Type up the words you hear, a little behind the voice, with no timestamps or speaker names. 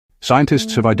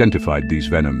Scientists have identified these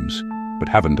venoms, but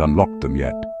haven't unlocked them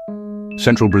yet.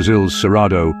 Central Brazil's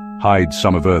Cerrado hides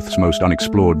some of Earth's most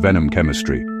unexplored venom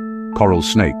chemistry: coral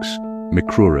snakes,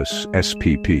 Cerrado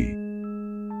SPP.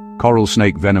 Coral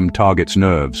snake venom targets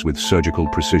nerves with surgical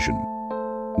precision.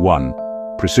 1.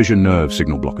 Precision nerve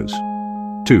signal blockers.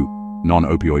 2.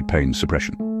 Non-opioid pain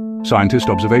suppression. Scientist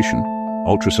observation: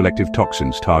 ultra-selective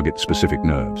toxins target specific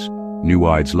nerves. New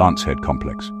Wide's Lancehead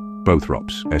complex,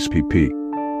 Bothrops SPP.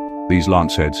 These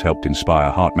lanceheads helped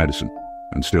inspire heart medicine,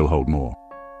 and still hold more.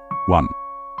 1.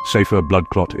 Safer blood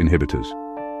clot inhibitors.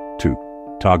 2.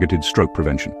 Targeted stroke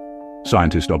prevention.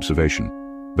 Scientist observation: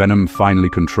 venom finally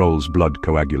controls blood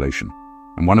coagulation,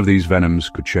 and one of these venoms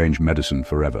could change medicine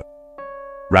forever.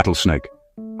 Rattlesnake,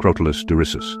 Crotalus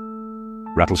derrisus.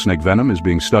 Rattlesnake venom is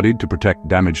being studied to protect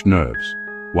damaged nerves.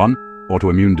 1.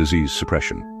 Autoimmune disease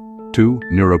suppression. 2.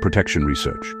 Neuroprotection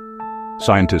research.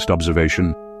 Scientist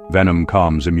observation: venom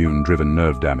calms immune-driven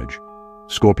nerve damage.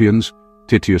 Scorpions,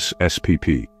 Cerrado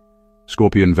SPP.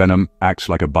 Scorpion venom acts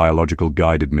like a biological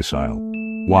guided missile.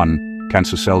 1.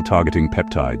 Cancer cell targeting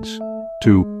peptides.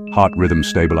 2. Heart rhythm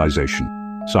stabilization.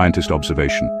 Scientist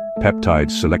observation: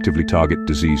 peptides selectively target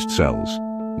diseased cells.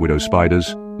 Widow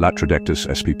spiders, Latrodectus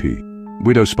SPP.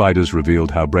 Widow spiders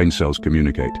revealed how brain cells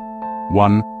communicate.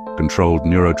 1. Controlled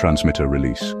neurotransmitter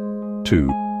release. 2.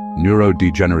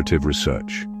 Neurodegenerative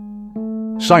research.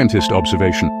 Scientist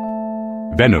observation: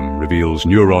 venom reveals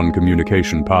neuron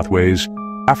communication pathways.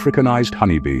 Africanized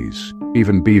honeybees.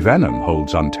 Even bee venom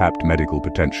holds untapped medical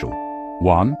potential.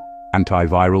 1.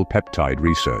 Antiviral peptide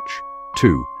research.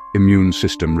 2. Immune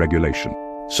system regulation.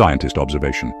 Scientist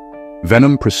observation: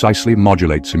 venom precisely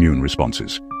modulates immune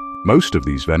responses. Most of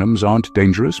these venoms aren't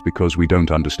dangerous because we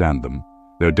don't understand them.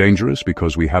 They're dangerous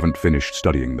because we haven't finished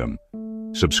studying them.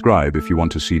 Subscribe if you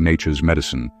want to see nature's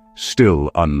medicine still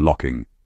unlocking.